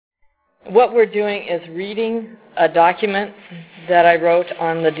What we're doing is reading a document that I wrote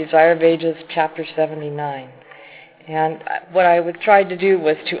on the Desire of Ages, chapter 79. And what I tried to do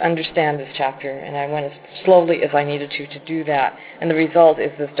was to understand this chapter, and I went as slowly as I needed to do that. And the result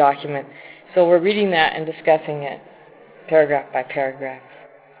is this document. So we're reading that and discussing it paragraph by paragraph.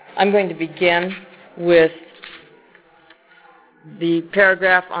 I'm going to begin with the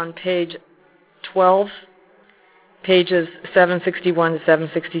paragraph on page 12, pages 761 to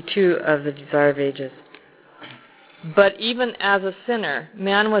 762 of the Desire of Ages. But even as a sinner,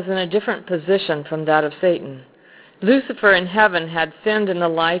 man was in a different position from that of Satan. Lucifer in heaven had sinned in the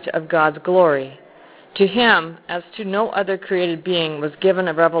light of God's glory. To him, as to no other created being, was given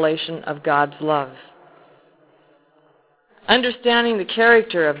a revelation of God's love. Understanding the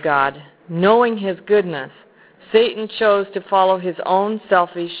character of God, knowing his goodness, Satan chose to follow his own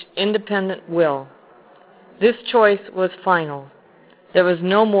selfish, independent will. This choice was final. There was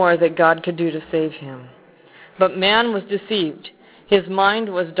no more that God could do to save him. But man was deceived. His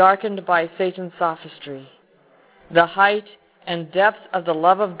mind was darkened by Satan's sophistry. The height and depth of the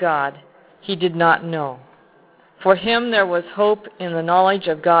love of God he did not know. For him there was hope in the knowledge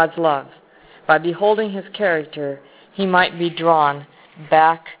of God's love. By beholding his character, he might be drawn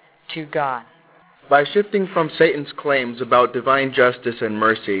back to God. By shifting from Satan's claims about divine justice and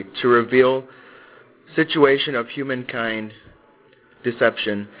mercy to reveal situation of humankind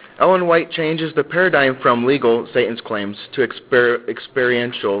deception, Ellen White changes the paradigm from legal Satan's claims to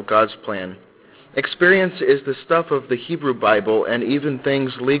experiential God's plan. Experience is the stuff of the Hebrew Bible, and even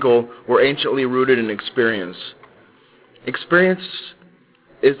things legal were anciently rooted in experience. Experience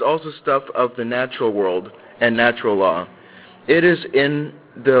is also stuff of the natural world and natural law. It is in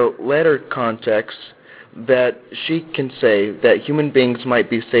the latter context that she can say that human beings might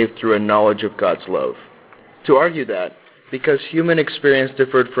be saved through a knowledge of God's love. To argue that, because human experience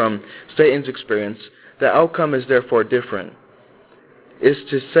differed from Satan's experience, the outcome is therefore different, is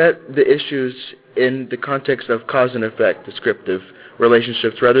to set the issues in the context of cause and effect, descriptive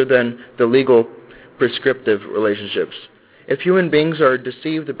relationships, rather than the legal prescriptive relationships. If human beings are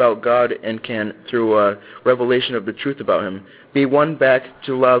deceived about God and can, through a revelation of the truth about him, be won back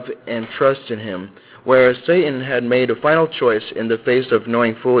to love and trust in him, whereas Satan had made a final choice in the face of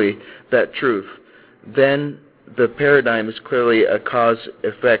knowing fully that truth, then the paradigm is clearly a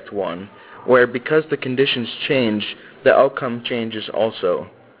cause-effect one, where because the conditions change, the outcome changes also.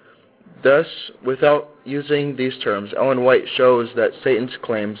 Thus, without using these terms, Ellen White shows that Satan's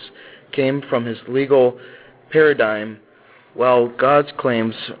claims came from his legal paradigm, while God's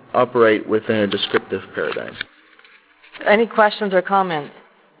claims operate within a descriptive paradigm. Any questions or comments?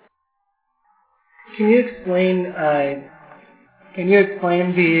 Can you explain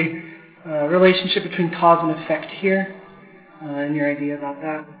the relationship between cause and effect here, and your idea about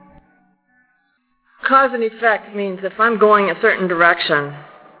that? Cause and effect means if I'm going a certain direction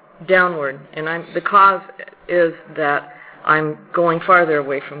downward, and the cause is that I'm going farther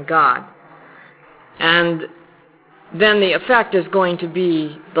away from God, and then the effect is going to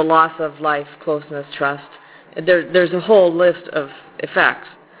be the loss of life, closeness, trust. There's a whole list of effects.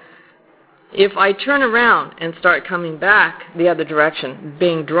 If I turn around and start coming back the other direction,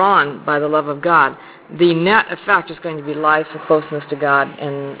 being drawn by the love of God, the net effect is going to be life and closeness to God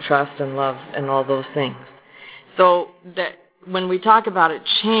and trust and love and all those things. So that when we talk about a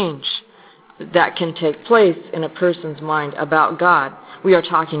change that can take place in a person's mind about God, we are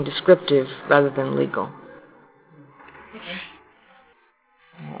talking descriptive rather than legal.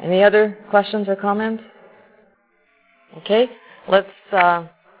 Any other questions or comments? Okay, let's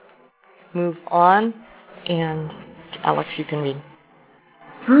move on, and Alex, you can read.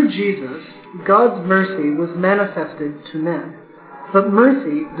 Through Jesus, God's mercy was manifested to men, but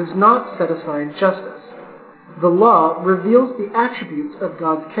mercy does not set aside justice. The law reveals the attributes of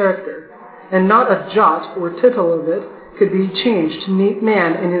God's character, and not a jot or tittle of it could be changed to meet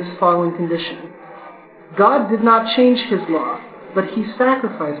man in his fallen condition. God did not change his law, but he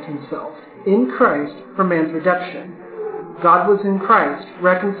sacrificed himself in Christ for man's redemption. God was in Christ,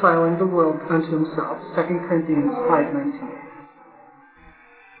 reconciling the world unto himself. 2 Corinthians 5:19.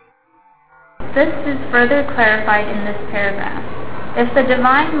 This is further clarified in this paragraph. If the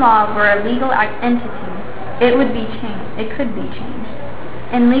divine law were a legal entity, it could be changed.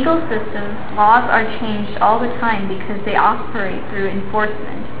 In legal systems, laws are changed all the time because they operate through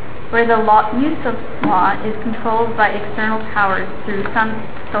enforcement, where the use of law is controlled by external powers through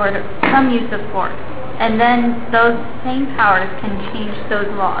some use of force, and then those same powers can change those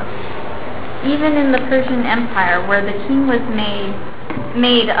laws. Even in the Persian Empire, where the king was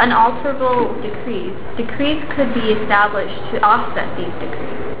made unalterable decrees could be established to offset these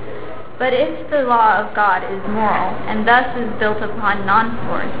decrees. But if the law of God is moral, and thus is built upon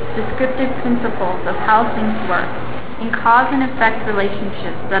non-force, descriptive principles of how things work, in cause and effect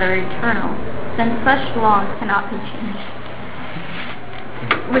relationships that are eternal, then such laws cannot be changed.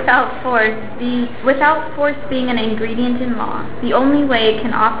 Without force being an ingredient in law, the only way it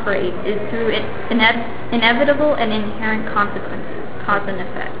can operate is through its inevitable and inherent consequences, cause and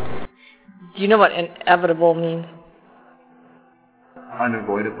effect. Do you know what inevitable means?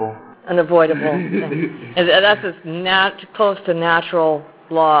 Unavoidable. Unavoidable. And that's as close to natural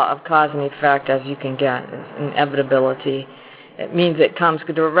law of cause and effect as you can get. It's inevitability. It means it comes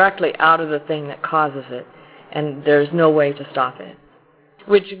directly out of the thing that causes it, and there's no way to stop it.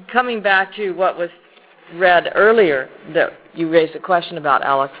 Which, coming back to what was read earlier that you raised a question about,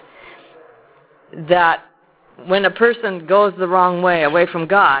 Alex, that when a person goes the wrong way, away from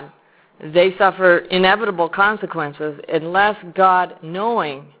God, they suffer inevitable consequences unless God,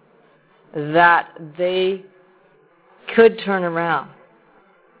 knowing that they could turn around,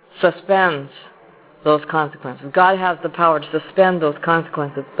 suspends those consequences. God has the power to suspend those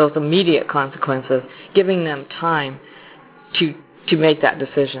consequences, those immediate consequences, giving them time to make that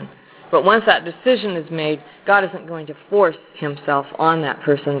decision. But once that decision is made, God isn't going to force himself on that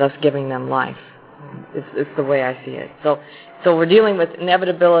person, thus giving them life. It's the way I see it. So we're dealing with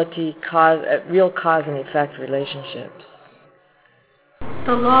inevitability, real cause and effect relationships.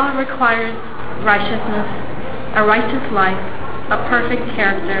 The law requires righteousness, a righteous life, a perfect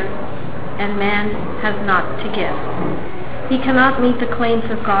character, and man has not to give. He cannot meet the claims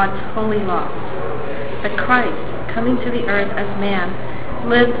of God's holy law. But Christ, coming to the earth as man,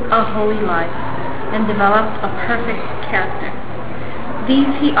 lived a holy life and developed a perfect character. These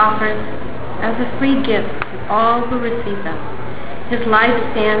he offers as a free gift to all who receive them. His life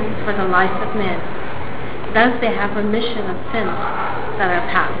stands for the life of men. Thus they have remission of sins that are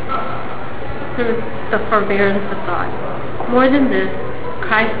past through the forbearance of God. More than this,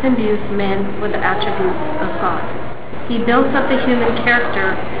 Christ imbues men with the attributes of God. He builds up the human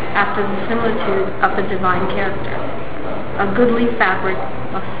character after the similitude of the divine character, a goodly fabric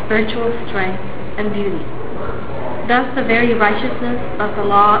of spiritual strength and beauty. Thus the very righteousness of the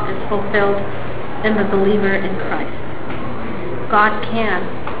law is fulfilled in the believer in Christ. God can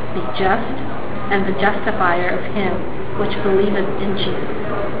be just and the justifier of him which believeth in Jesus.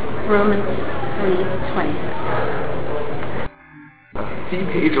 Romans 3:26. See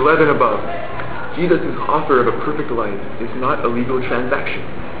page 11 above. Jesus' offer of a perfect life is not a legal transaction.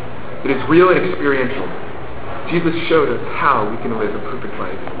 It is real and experiential. Jesus showed us how we can live a perfect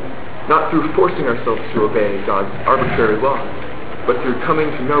life, not through forcing ourselves to obey God's arbitrary laws, but through coming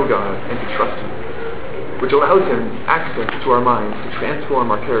to know God and to trust him, which allows him access to our minds to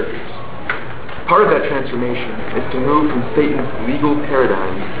transform our characters. Part of that transformation is to move from Satan's legal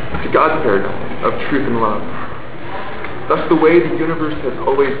paradigm to God's paradigm of truth and love. Thus, the way the universe has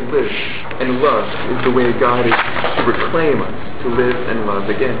always lived and loved is the way God is to reclaim us to live and love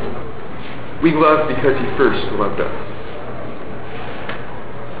again. We love because he first loved us.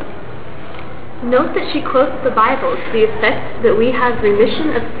 Note that she quotes the Bible to the effect that we have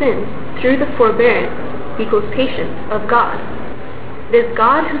remission of sins through the forbearance equals patience of God. It is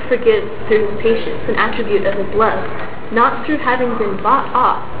God who forgives through his patience, an attribute of his love, not through having been bought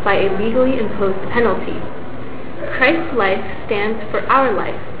off by a legally imposed penalty. Christ's life stands for our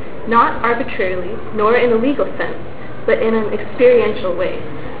life, not arbitrarily nor in a legal sense, but in an experiential way.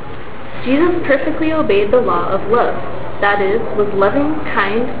 Jesus perfectly obeyed the law of love, that is, was loving,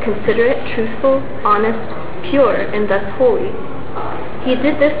 kind, considerate, truthful, honest, pure, and thus holy. He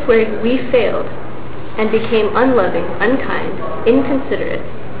did this where we failed, and became unloving, unkind, inconsiderate,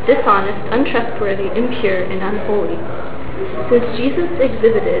 dishonest, untrustworthy, impure, and unholy. Since Jesus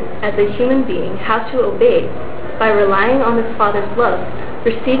exhibited as a human being how to obey by relying on his Father's love,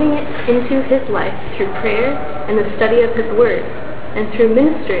 receiving it into his life through prayer and the study of his word, and through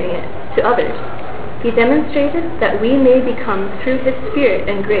ministering it to others, he demonstrated that we may become through his Spirit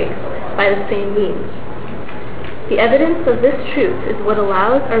and grace by the same means. The evidence of this truth is what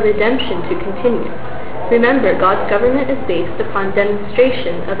allows our redemption to continue. Remember, God's government is based upon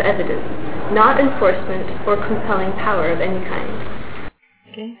demonstration of evidence, not enforcement or compelling power of any kind.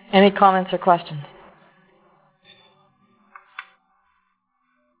 Okay. Any comments or questions?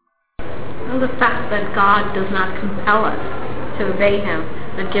 Well, the fact that God does not compel us to obey him,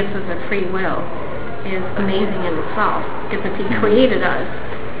 but gives us a free will, is amazing in itself. Because if he created us,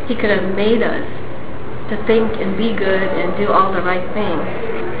 he could have made us to think and be good and do all the right things.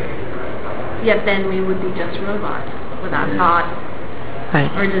 Yet then we would be just robots without thought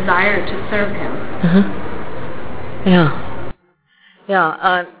or desire to serve him.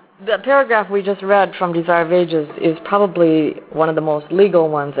 Yeah. The paragraph we just read from Desire of Ages is probably one of the most legal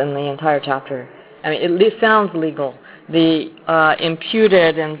ones in the entire chapter. I mean, it sounds legal. The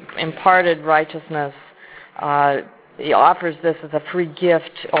imputed and imparted righteousness, he offers this as a free gift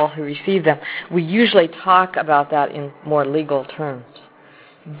to all who receive them. We usually talk about that in more legal terms.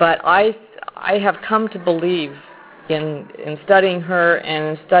 But I have come to believe in studying her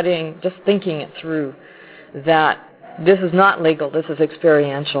and in studying, just thinking it through, that this is not legal. This is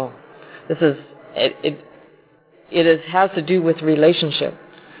experiential. This is has to do with relationship,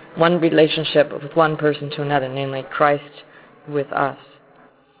 one relationship with one person to another, namely Christ with us.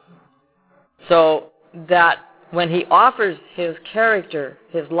 So that when he offers his character,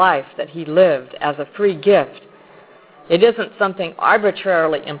 his life that he lived as a free gift, it isn't something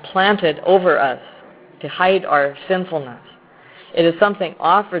arbitrarily implanted over us to hide our sinfulness. It is something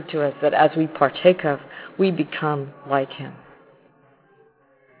offered to us that as we partake of, we become like him.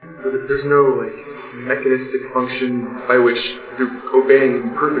 There's no mechanistic function by which, through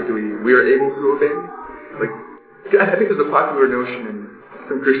obeying perfectly, we are able to obey. I think there's a popular notion in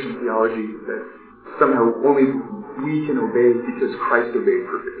some Christian theology that somehow only we can obey because Christ obeyed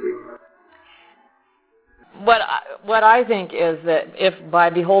perfectly. What I think is that if by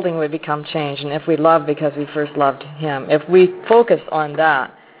beholding we become changed, and if we love because we first loved him, if we focus on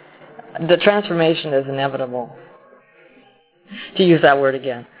that, the transformation is inevitable. To use that word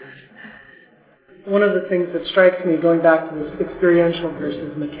again. One of the things that strikes me, going back to this experiential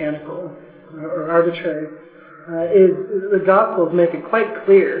versus mechanical or arbitrary, is the Gospels make it quite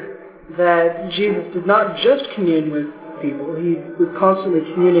clear that Jesus did not just commune with people, he was constantly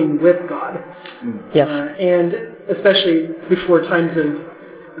communing with God. Yes. And especially before times of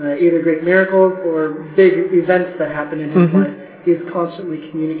either great miracles or big events that happen in his life, he is constantly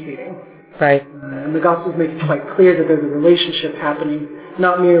communicating. Right. And the Gospels make it quite clear that there's a relationship happening,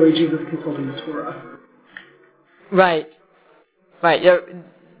 not merely Jesus consulting the Torah. Right. Right.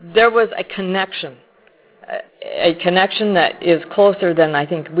 There was a connection that is closer than I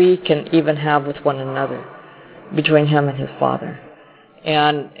think we can even have with one another between him and his Father.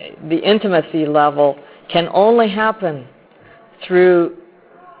 And the intimacy level can only happen through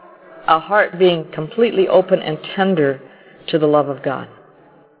a heart being completely open and tender to the love of God.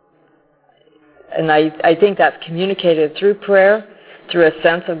 And I think that's communicated through prayer, through a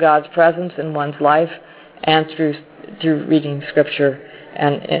sense of God's presence in one's life, and through reading Scripture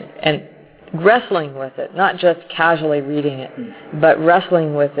and wrestling with it, not just casually reading it, but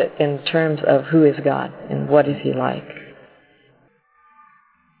wrestling with it in terms of who is God and what is he like.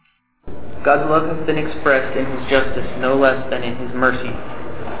 God's love has been expressed in his justice no less than in his mercy.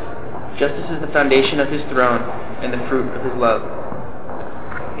 Justice is the foundation of his throne and the fruit of his love.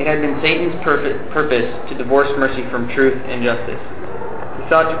 It had been Satan's purpose to divorce mercy from truth and justice. He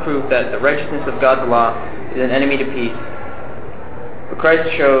sought to prove that the righteousness of God's law is an enemy to peace. But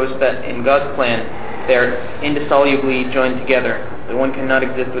Christ shows that in God's plan they are indissolubly joined together, that one cannot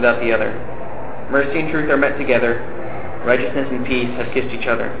exist without the other. Mercy and truth are met together. Righteousness and peace have kissed each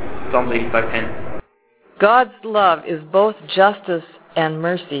other. Psalms 85:10. God's love is both justice and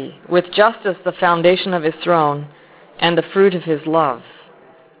mercy, with justice the foundation of his throne and the fruit of his love.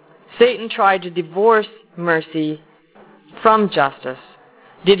 Satan tried to divorce mercy from justice.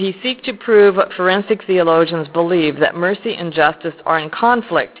 Did he seek to prove what forensic theologians believe, that mercy and justice are in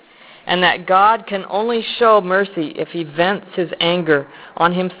conflict, and that God can only show mercy if he vents his anger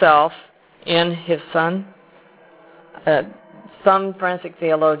on himself in his Son? Some forensic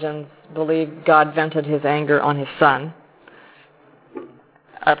theologians believe God vented his anger on his Son,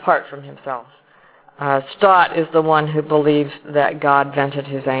 apart from himself. Stott is the one who believes that God vented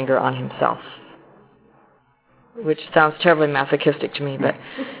his anger on himself, which sounds terribly masochistic to me, but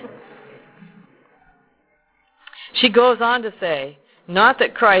she goes on to say, not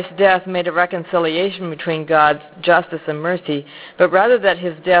that Christ's death made a reconciliation between God's justice and mercy, but rather that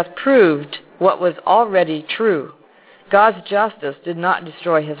his death proved what was already true. God's justice did not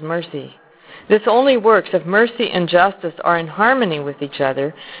destroy his mercy. This only works if mercy and justice are in harmony with each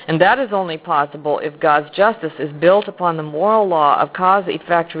other, and that is only possible if God's justice is built upon the moral law of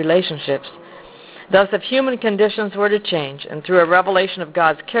cause-effect relationships. Thus, if human conditions were to change, and through a revelation of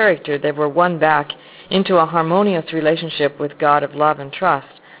God's character they were won back into a harmonious relationship with God of love and trust,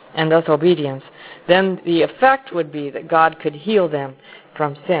 and thus obedience, then the effect would be that God could heal them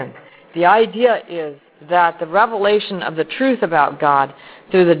from sin. The idea is that the revelation of the truth about God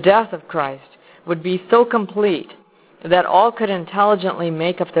through the death of Christ would be so complete that all could intelligently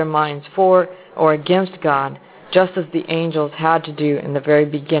make up their minds for or against God, just as the angels had to do in the very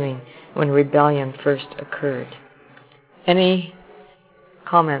beginning when rebellion first occurred. Any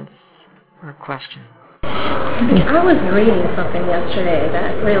comments or questions? I was reading something yesterday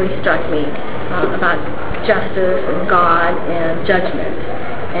that really struck me about justice and God and judgment.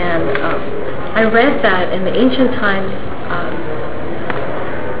 And I read that in the ancient times,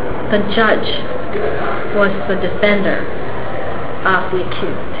 the judge was the defender of the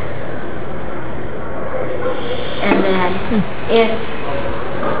accused. And then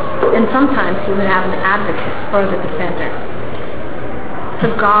and sometimes he would have an advocate for the defender. So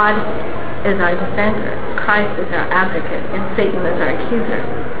God is our defender, Christ is our advocate, and Satan is our accuser.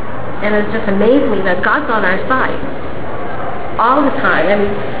 And it just amazed me that God's on our side all the time. I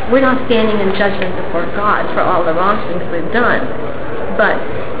mean, we're not standing in judgment before God for all the wrong things we've done, but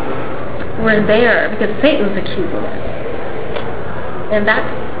we're there because Satan's accusing us. And that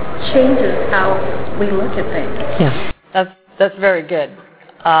changes how we look at things. Yeah, that's very good.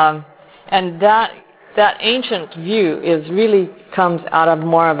 And that ancient view really comes out of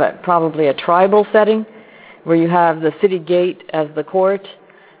more of probably a tribal setting, where you have the city gate as the court.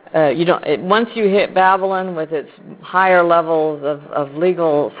 Once you hit Babylon with its higher levels of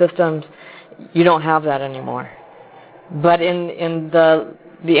legal systems, you don't have that anymore. But in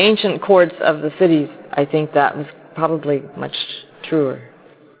the ancient courts of the cities, I think that was probably much truer.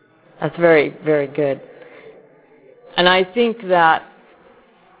 That's very, very good. And I think that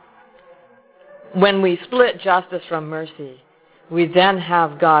when we split justice from mercy, we then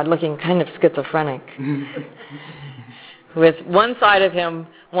have God looking kind of schizophrenic, with one side of him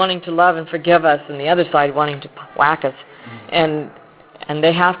wanting to love and forgive us and the other side wanting to whack us. And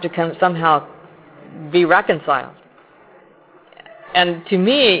they have to somehow be reconciled. And to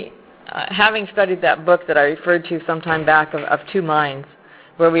me, having studied that book that I referred to some time back of Two Minds,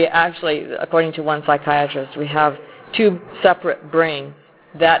 where we actually, according to one psychiatrist, we have two separate brains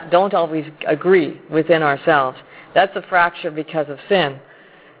that don't always agree within ourselves. That's a fracture because of sin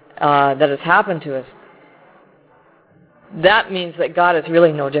that has happened to us. That means that God is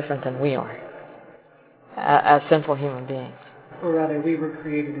really no different than we are as sinful human beings. Or rather, we were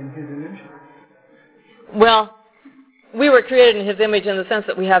created in His image. Well, we were created in His image in the sense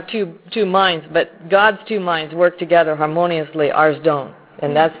that we have two minds, but God's two minds work together harmoniously, ours don't.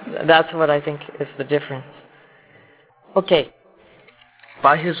 And that's what I think is the difference. Okay.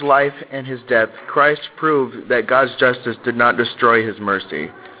 By His life and His death, Christ proved that God's justice did not destroy His mercy,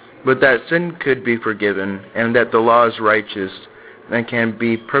 but that sin could be forgiven and that the law is righteous and can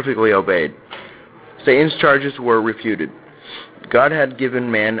be perfectly obeyed. Satan's charges were refuted. God had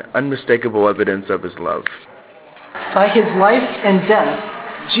given man unmistakable evidence of His love. By His life and death,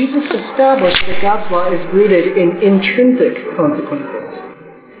 Jesus established that God's law is rooted in intrinsic consequences.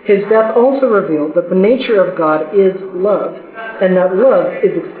 His death also revealed that the nature of God is love, and that love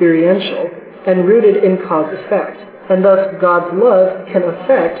is experiential and rooted in cause-effect, and thus God's love can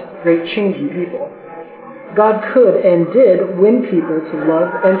affect great change in people. God could and did win people to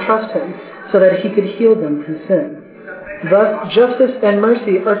love and trust Him so that He could heal them from sin. Thus, justice and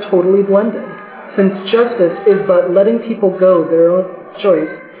mercy are totally blended, since justice is but letting people go their own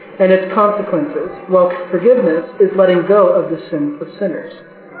choice and its consequences, while forgiveness is letting go of the sins of sinners.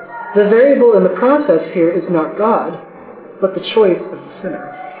 The variable in the process here is not God, but the choice of the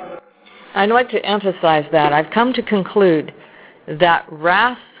sinner. I'd like to emphasize that. I've come to conclude that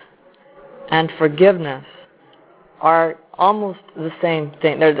wrath and forgiveness are almost the same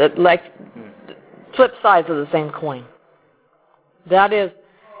thing. They're like flip sides of the same coin. That is,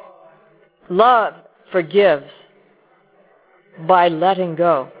 love forgives by letting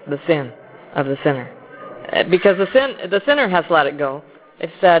go the sin of the sinner. Because the sinner has let it go. It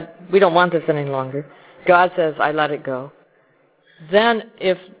said, we don't want this any longer. God says, I let it go. Then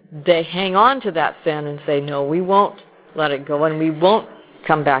if they hang on to that sin and say, no, we won't let it go, and we won't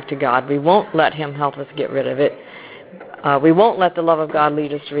come back to God, we won't let Him help us get rid of it, we won't let the love of God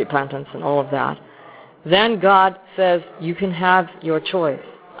lead us to repentance and all of that, then God says, you can have your choice.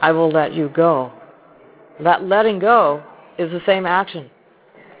 I will let you go. That letting go is the same action.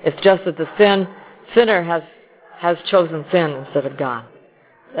 It's just that the sinner has chosen sin instead of God.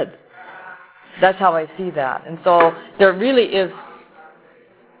 That's how I see that. And so there really is,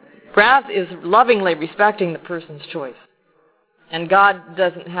 wrath is lovingly respecting the person's choice. And God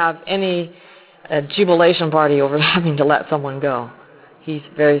doesn't have any jubilation party over having to let someone go. He's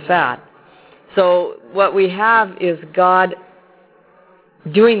very sad. So what we have is God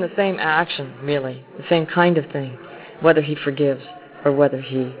doing the same action, really, the same kind of thing, whether He forgives or whether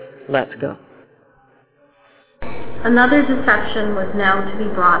He lets go. Another deception was now to be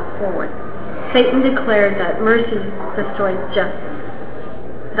brought forward. Satan declared that mercy destroys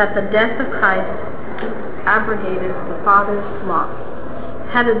justice, that the death of Christ abrogated the Father's law.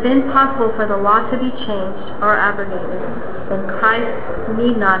 Had it been possible for the law to be changed or abrogated, then Christ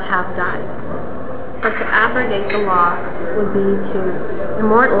need not have died. But to abrogate the law would be to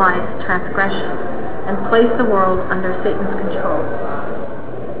immortalize transgression and place the world under Satan's control.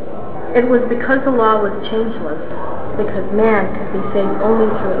 It was because the law was changeless, because man could be saved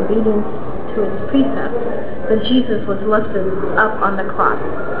only through obedience to its precepts, that Jesus was lifted up on the cross.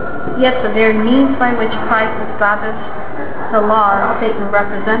 Yet the very means by which Christ established the law Satan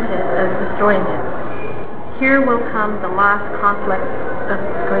represented as destroying it. Here will come the last conflict of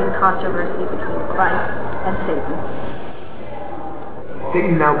great controversy between Christ and Satan.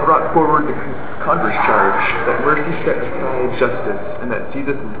 Satan now brought forward the converse charge that mercy set aside justice and that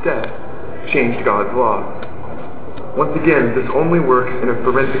Jesus' death changed God's law. Once again, this only works in a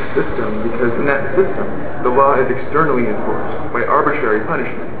forensic system because in that system, the law is externally enforced by arbitrary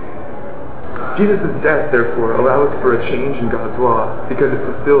punishment. Jesus' death, therefore, allows for a change in God's law because it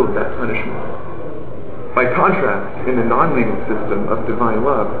fulfilled that punishment. By contrast, in the non-legal system of divine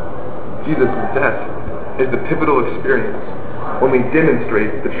love, Jesus' death is the pivotal experience, only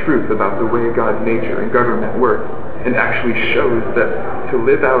demonstrates the truth about the way God's nature and government work, and actually shows that to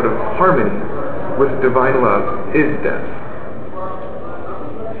live out of harmony with divine love is death.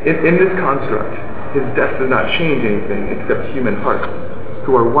 In this construct, his death does not change anything except human hearts,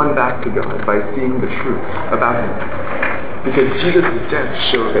 who are won back to God by seeing the truth about him. Because Jesus' death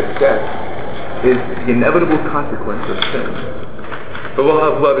shows that death is the inevitable consequence of sin. The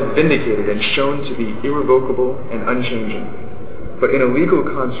law of love is vindicated and shown to be irrevocable and unchanging. But in a legal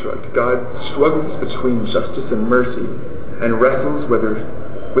construct, God struggles between justice and mercy and wrestles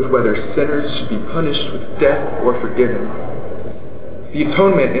with whether sinners should be punished with death or forgiven. The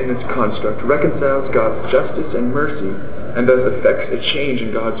atonement in this construct reconciles God's justice and mercy and thus affects a change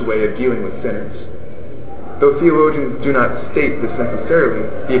in God's way of dealing with sinners. Though theologians do not state this necessarily,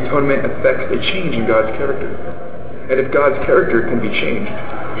 the atonement affects a change in God's character. And if God's character can be changed,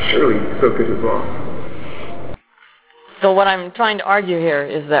 surely so could his law. So what I'm trying to argue here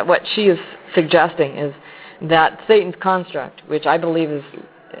is that what she is suggesting is that Satan's construct, which I believe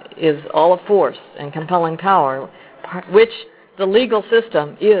is all of force and compelling power, which the legal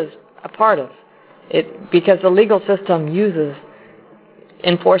system is a part of, because the legal system uses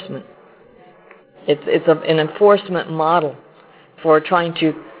enforcement. It's an enforcement model for trying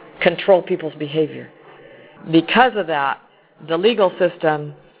to control people's behavior. Because of that, the legal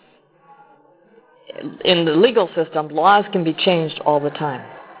system, in the legal system, laws can be changed all the time.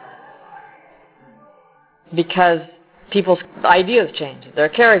 Because people's ideas change, their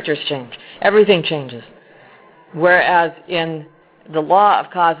characters change, everything changes. Whereas in the law of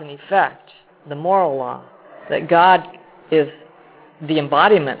cause and effect, the moral law, that God is the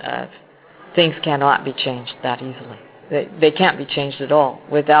embodiment of, things cannot be changed that easily. They can't be changed at all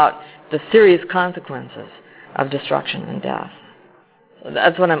without the serious consequences of destruction and death. So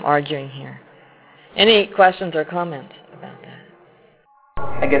that's what I'm arguing here. Any questions or comments about that?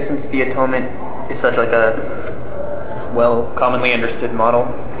 I guess since the atonement is such like a commonly understood model,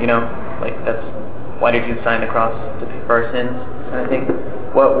 like that's why did you sign the cross to pay for our sins kind of thing.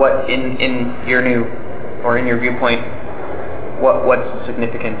 What in your viewpoint, what's the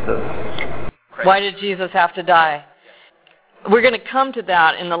significance of Christ? Why did Jesus have to die? We're going to come to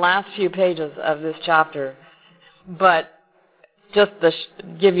that in the last few pages of this chapter, but just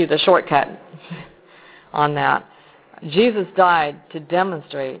give you the shortcut on that. Jesus died to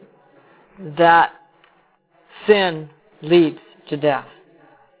demonstrate that sin leads to death.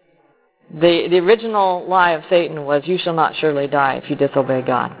 The original lie of Satan was, you shall not surely die if you disobey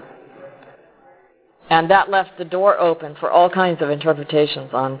God. And that left the door open for all kinds of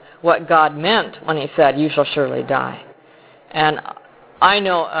interpretations on what God meant when he said, you shall surely die. And I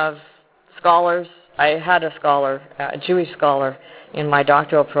know of scholars, I had a scholar, a Jewish scholar in my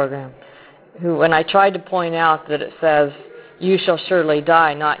doctoral program, who, when I tried to point out that it says, you shall surely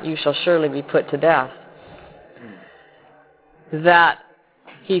die, not you shall surely be put to death, that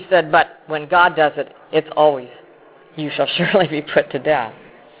he said, but when God does it, it's always, you shall surely be put to death.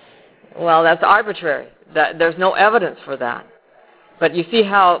 Well, that's arbitrary. There's no evidence for that. But you see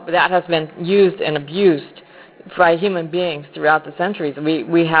how that has been used and abused by human beings throughout the centuries.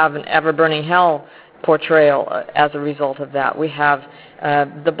 We have an ever-burning hell portrayal as a result of that. We have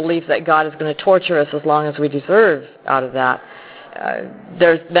the belief that God is going to torture us as long as we deserve out of that.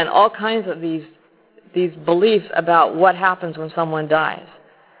 There's been all kinds of these beliefs about what happens when someone dies,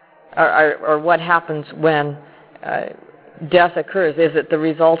 or what happens when death occurs. Is it the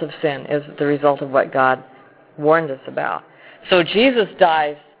result of sin? Is it the result of what God warned us about? So Jesus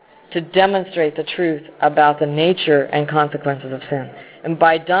dies to demonstrate the truth about the nature and consequences of sin. And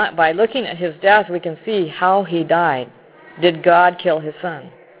by looking at his death, we can see how he died. Did God kill his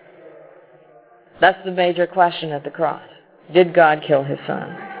son? That's the major question at the cross. Did God kill his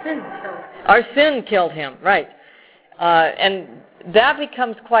son? Our sin killed him, right. And that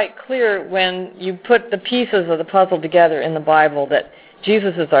becomes quite clear when you put the pieces of the puzzle together in the Bible, that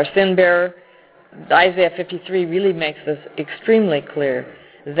Jesus is our sin bearer. Isaiah 53 really makes this extremely clear,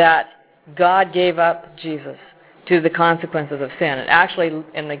 that God gave up Jesus to the consequences of sin. And actually,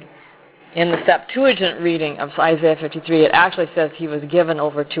 in the Septuagint reading of Isaiah 53, it actually says he was given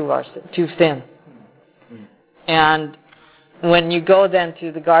over to sin. And when you go then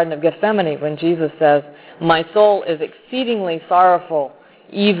to the Garden of Gethsemane, when Jesus says, "My soul is exceedingly sorrowful,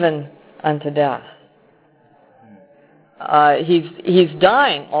 even unto death," he's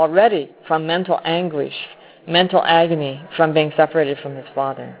dying already from mental anguish, mental agony from being separated from his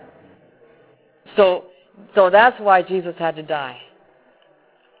Father. So that's why Jesus had to die.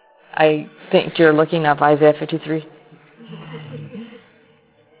 I think you're looking up Isaiah 53.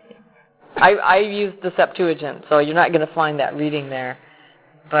 I used the Septuagint, so you're not going to find that reading there.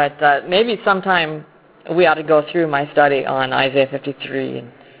 But maybe sometime we ought to go through my study on Isaiah 53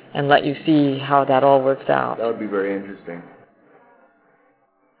 and let you see how that all works out. That would be very interesting.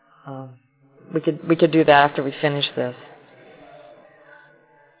 We could do that after we finish this.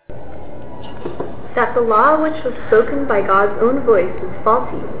 That the law which was spoken by God's own voice is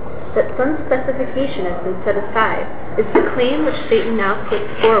faulty, that some specification has been set aside, is the claim which Satan now puts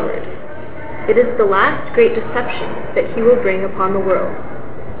forward. It is the last great deception that he will bring upon the world.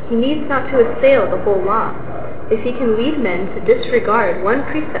 He needs not to assail the whole law. If he can lead men to disregard one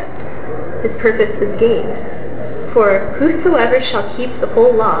precept, his purpose is gained. For whosoever shall keep the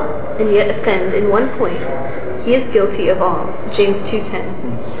whole law, and yet offend in one point, he is guilty of all. James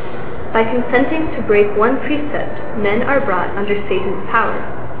 2:10. By consenting to break one precept, men are brought under Satan's power.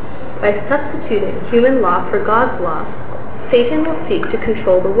 By substituting human law for God's law, Satan will seek to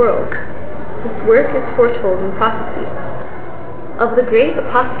control the world. His work is foretold in prophecy. Of the great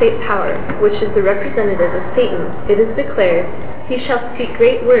apostate power, which is the representative of Satan, it is declared, "He shall speak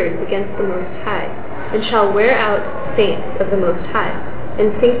great words against the Most High, and shall wear out saints of the Most High,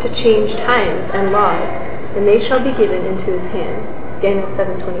 and think to change times and laws, and they shall be given into his hand." Daniel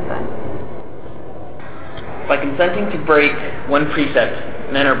 7:25. By consenting to break one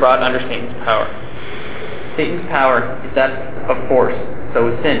precept, men are brought under Satan's power. Satan's power is that of force, so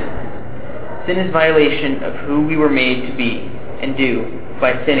is sin. Sin is violation of who we were made to be and do.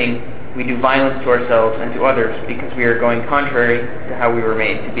 By sinning, we do violence to ourselves and to others because we are going contrary to how we were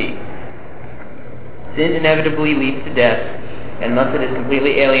made to be. Sin inevitably leads to death, and thus it is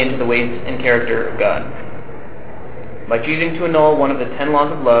completely alien to the ways and character of God. By choosing to annul one of the 10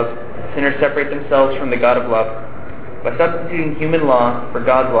 laws of love, sinners separate themselves from the God of love. By substituting human law for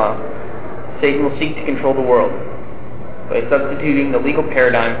God's law, Satan will seek to control the world. By substituting the legal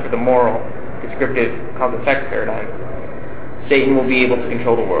paradigm for the moral, descriptive, cause-effect paradigm, Satan will be able to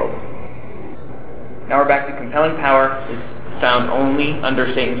control the world. Now we're back to compelling power is found only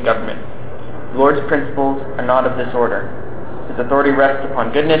under Satan's government. The Lord's principles are not of this order. His authority rests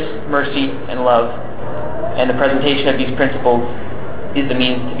upon goodness, mercy, and love, and the presentation of these principles is the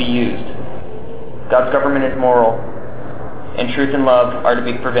means to be used. God's government is moral, and truth and love are to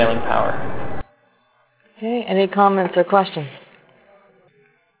be prevailing power. Okay, any comments or questions?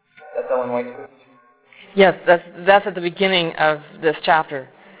 That's Ellen White's position? Yes, that's at the beginning of this chapter.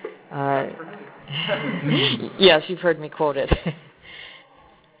 Yes, you've heard me quote it.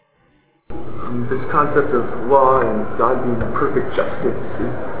 This concept of law and God being perfect justice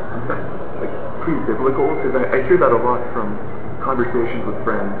is pretty biblical, because I hear that a lot from conversations with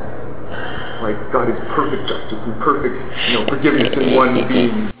friends. Like, God is perfect justice and perfect, forgiveness in one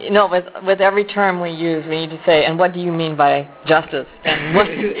being. With every term we use, we need to say, and what do you mean by justice? And what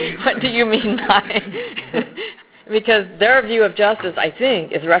do you mean by... Because their view of justice, I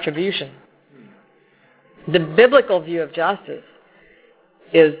think, is retribution. The biblical view of justice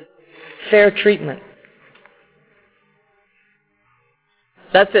is fair treatment.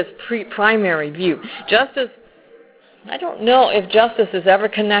 That's its primary view. Justice, I don't know if justice is ever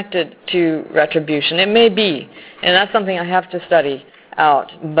connected to retribution. It may be, and that's something I have to study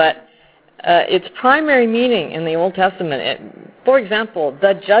out. But its primary meaning in the Old Testament, for example,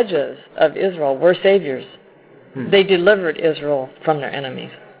 the judges of Israel were saviors. They delivered Israel from their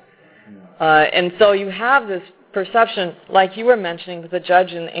enemies. And so you have this perception, like you were mentioning with the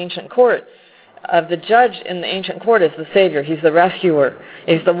judge in the ancient court. The judge in the ancient court is the savior. He's the rescuer.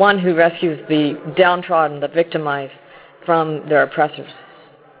 He's the one who rescues the downtrodden, the victimized from their oppressors.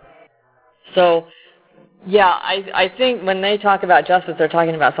 So Yeah, I think when they talk about justice, they're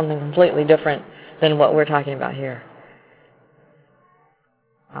talking about something completely different than what we're talking about here.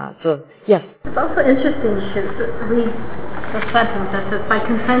 So, yes? It's also interesting to read the sentence that says, by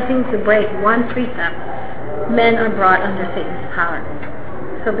consenting to break one precept, men are brought under Satan's power.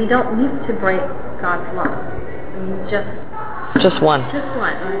 So we don't need to break God's law. I mean, just one. Just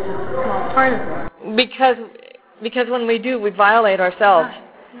one, or just a small part of one. Because when we do, we violate ourselves.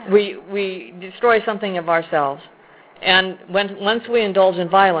 We destroy something of ourselves. And once we indulge in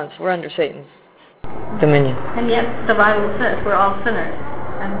violence, we're under Satan's dominion. And yet the Bible says we're all sinners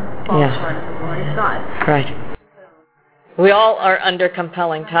and fall short of the glory of God. Right. We all are under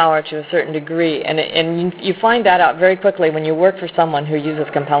compelling power to a certain degree, and you find that out very quickly when you work for someone who uses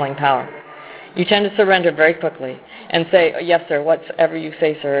compelling power. You tend to surrender very quickly and say, yes, sir, whatever you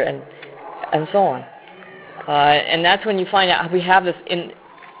say, sir, and so on. And that's when you find out we have this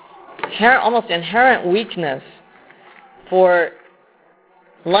almost inherent weakness for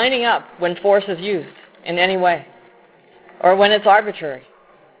lining up when force is used in any way, or when it's arbitrary.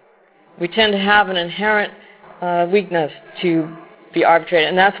 We tend to have an inherent weakness to be arbitrary,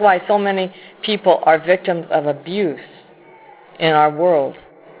 and that's why so many people are victims of abuse in our world,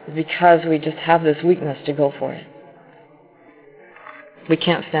 because we just have this weakness to go for it. We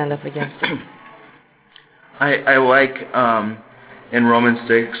can't stand up against it. I like in Romans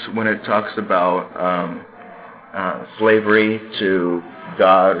 6 when it talks about slavery to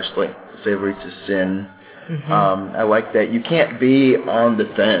God or slavery to sin. Mm-hmm. I like that you can't be on the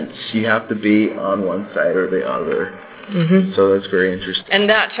fence. You have to be on one side or the other. Mm-hmm. So that's very interesting. And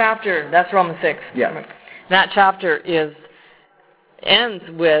that chapter, that's Romans 6. Yeah. That chapter ends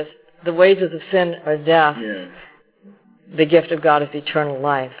with the wages of sin are death. Yeah. The gift of God is eternal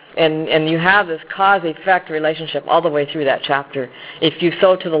life. And you have this cause-effect relationship all the way through that chapter. If you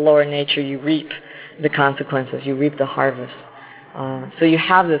sow to the lower nature, you reap the consequences. You reap the harvest. So you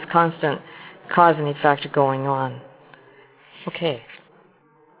have this constant cause and effect going on. Okay.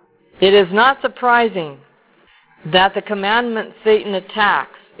 It is not surprising that the commandment Satan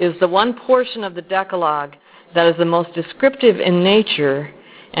attacks is the one portion of the Decalogue that is the most descriptive in nature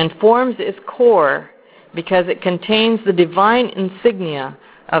and forms its core because it contains the divine insignia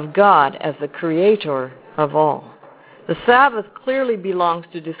of God as the creator of all. The Sabbath clearly belongs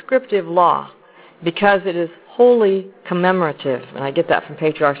to descriptive law because it is wholly commemorative, and I get that from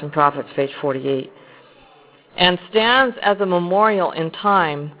Patriarchs and Prophets, page 48, and stands as a memorial in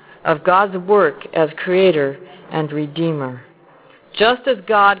time of God's work as creator and redeemer. Just as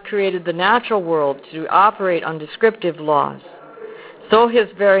God created the natural world to operate on descriptive laws, so his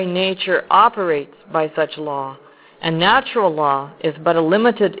very nature operates by such law, and natural law is but a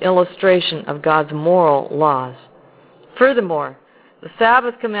limited illustration of God's moral laws. Furthermore, the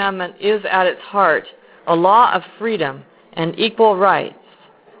Sabbath commandment is at its heart a law of freedom and equal rights,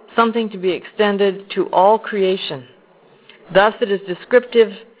 something to be extended to all creation. Thus it is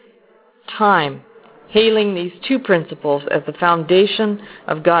descriptive time, hailing these two principles as the foundation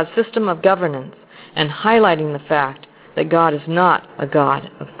of God's system of governance and highlighting the fact that God is not a God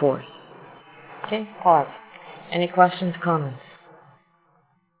of force. Okay, pause. Any questions, comments?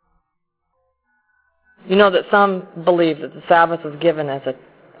 You know that some believe that the Sabbath was given as an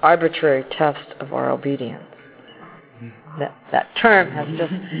arbitrary test of our obedience. That term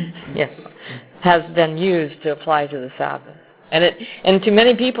has been used to apply to the Sabbath. And to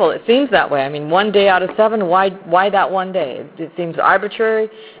many people it seems that way. I mean, 1 day out of 7, why that 1 day? It seems arbitrary.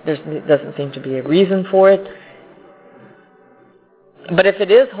 There doesn't seem to be a reason for it. But if it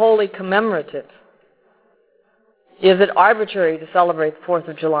is wholly commemorative, is it arbitrary to celebrate the 4th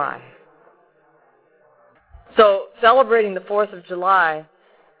of July? So celebrating the 4th of July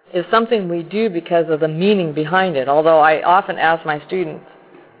is something we do because of the meaning behind it. Although I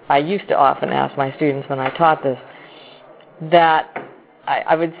used to often ask my students when I taught this, that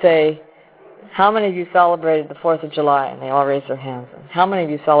I would say, how many of you celebrated the 4th of July? And they all raised their hands. And how many of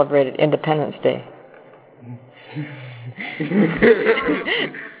you celebrated Independence Day?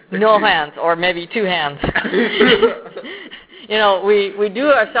 No hands, or maybe 2 hands. You know, we do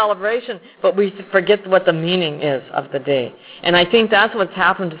our celebration, but we forget what the meaning is of the day. And I think that's what's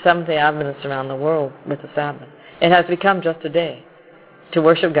happened to Seventh-day Adventists around the world with the Sabbath. It has become just a day to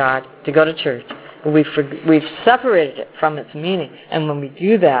worship God, to go to church. But we've separated it from its meaning. And when we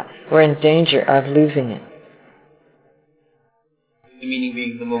do that, we're in danger of losing it. The meaning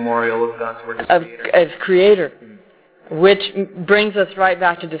being the memorial of God's work as creator, which brings us right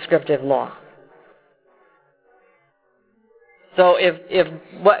back to descriptive law. So if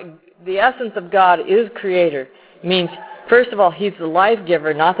what the essence of God is creator, means, first of all, he's the life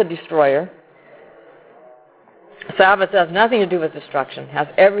giver, not the destroyer. Sabbath has nothing to do with destruction. It has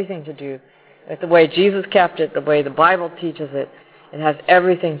everything to do with the way Jesus kept it, the way the Bible teaches it. It has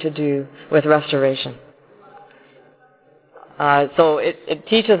everything to do with restoration. So it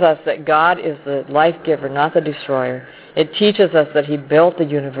teaches us that God is the life giver, not the destroyer. It teaches us that He built the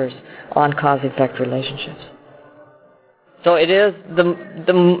universe on cause-effect relationships. So it is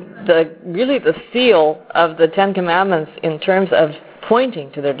really the seal of the Ten Commandments in terms of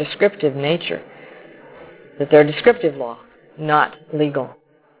pointing to their descriptive nature, that they're descriptive law, not legal.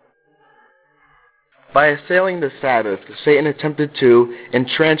 By assailing the Sabbath, Satan attempted to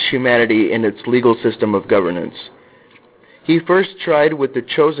entrench humanity in its legal system of governance. He first tried with the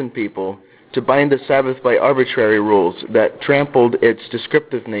chosen people to bind the Sabbath by arbitrary rules that trampled its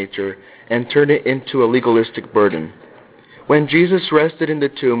descriptive nature and turned it into a legalistic burden. When Jesus rested in the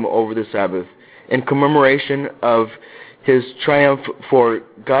tomb over the Sabbath, in commemoration of His triumph for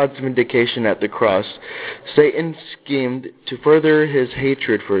God's vindication at the cross, Satan schemed to further his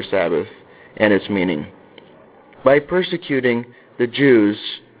hatred for Sabbath and its meaning. By persecuting the Jews,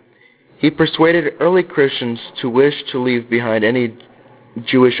 he persuaded early Christians to wish to leave behind any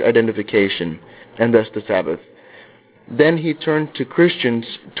Jewish identification, and thus the Sabbath. Then he turned to Christians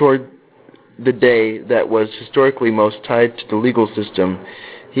toward the day that was historically most tied to the legal system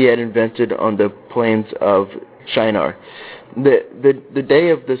he had invented on the plains of Shinar. The day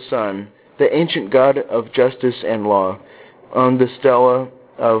of the sun, the ancient god of justice and law, on the stela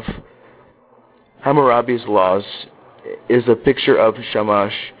of Hammurabi's laws, is a picture of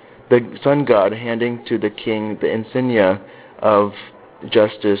Shamash, the sun god, handing to the king the insignia of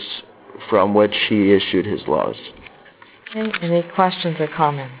justice from which he issued his laws. Any questions or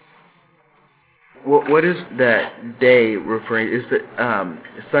comments? What is that day referring? Is it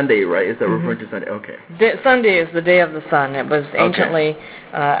Sunday, right? Is that referring to Sunday? Okay. Sunday is the day of the sun. It was anciently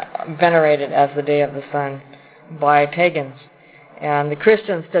venerated as the day of the sun by pagans, and the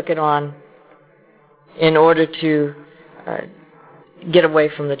Christians took it on in order to get away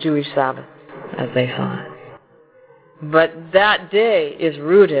from the Jewish Sabbath, as they saw it. But that day is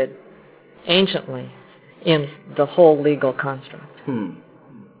rooted anciently in the whole legal construct.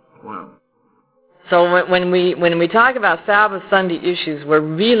 Wow. So when we talk about Sabbath Sunday issues, we're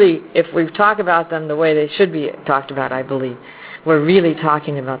really, if we talk about them the way they should be talked about, I believe, we're really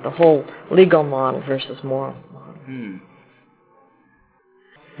talking about the whole legal model versus moral model.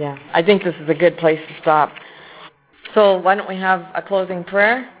 Yeah, I think this is a good place to stop. So why don't we have a closing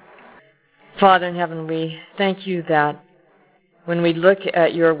prayer? Father in heaven, we thank you that when we look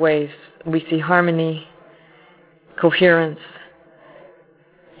at your ways, we see harmony, coherence,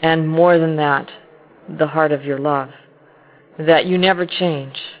 and more than that, the heart of your love. That you never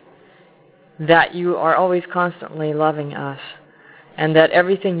change, that you are always constantly loving us, and that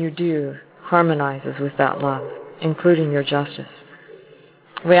everything you do harmonizes with that love, including your justice.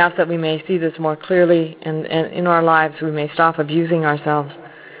 We ask that we may see this more clearly, and in our lives we may stop abusing ourselves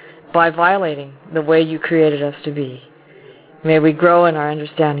by violating the way you created us to be. May we grow in our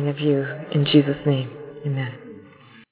understanding of you. In Jesus' name, amen.